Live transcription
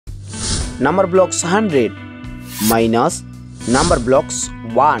Numberblocks 100 minus Numberblocks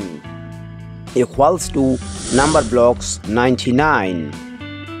 1 equals to Numberblocks 99.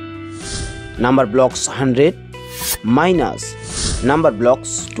 Numberblocks 100 minus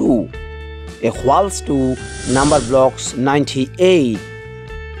Numberblocks 2 equals to Numberblocks 98.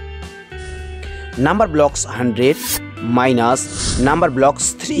 Numberblocks 100 minus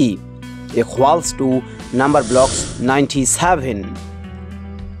Numberblocks 3 equals to Numberblocks 97.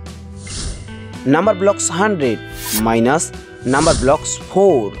 Numberblocks 100 minus Numberblocks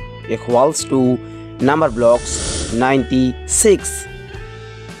 4 equals to Numberblocks 96.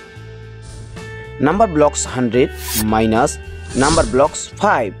 Numberblocks 100 minus Numberblocks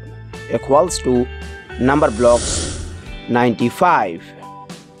 5 equals to Numberblocks 95.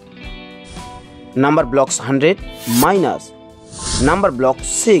 Numberblocks 100 minus Numberblocks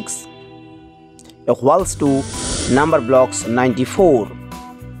 6 equals to Numberblocks 94.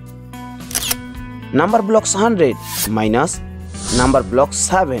 Numberblocks 100 minus Numberblocks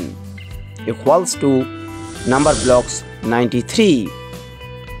 7 equals to Numberblocks 93.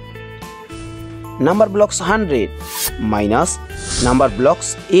 Numberblocks 100 minus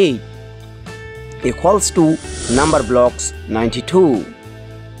Numberblocks 8 equals to Numberblocks 92.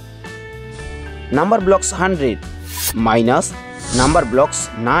 Numberblocks 100 minus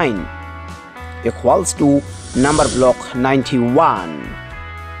Numberblocks 9 equals to Numberblock 91.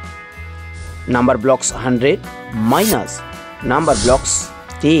 Numberblocks 100 minus Numberblocks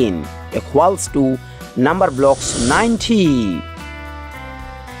 10 equals to Numberblocks 90.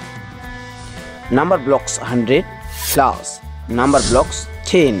 Numberblocks 100 plus Numberblocks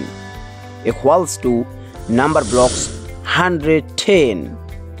 10 equals to Numberblocks 110.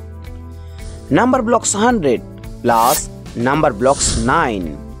 Numberblocks 100 plus Numberblocks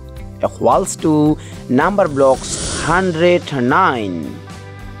 9 equals to Numberblocks 109.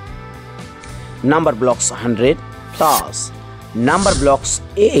 Numberblocks 100 plus Numberblocks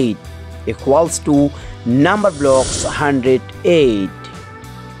 8 equals to Numberblocks 108.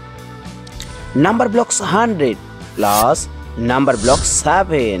 Numberblocks 100 plus Numberblocks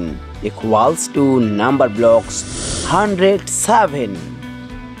 7 equals to Numberblocks 107.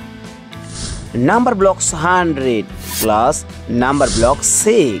 Numberblocks 100 plus Numberblocks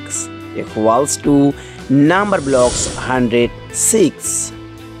 6 equals to Numberblocks 106.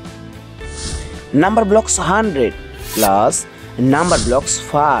 Numberblocks 100 plus Numberblocks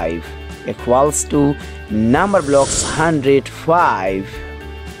 5 equals to Numberblocks 105.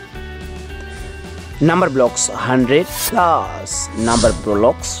 Numberblocks 100 plus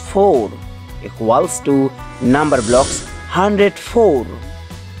Numberblocks 4 equals to Numberblocks 104.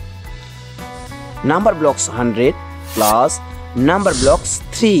 Numberblocks 100 plus Numberblocks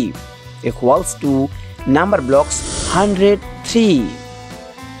 3 equals to Numberblocks 103.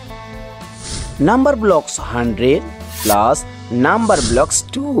 Numberblocks 100 plus Numberblocks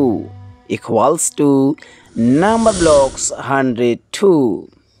 2 equals to Numberblocks 102.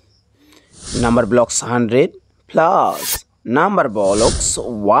 Numberblocks 100 plus Numberblocks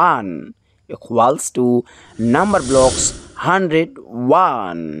 1 equals to Numberblocks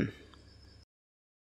 101.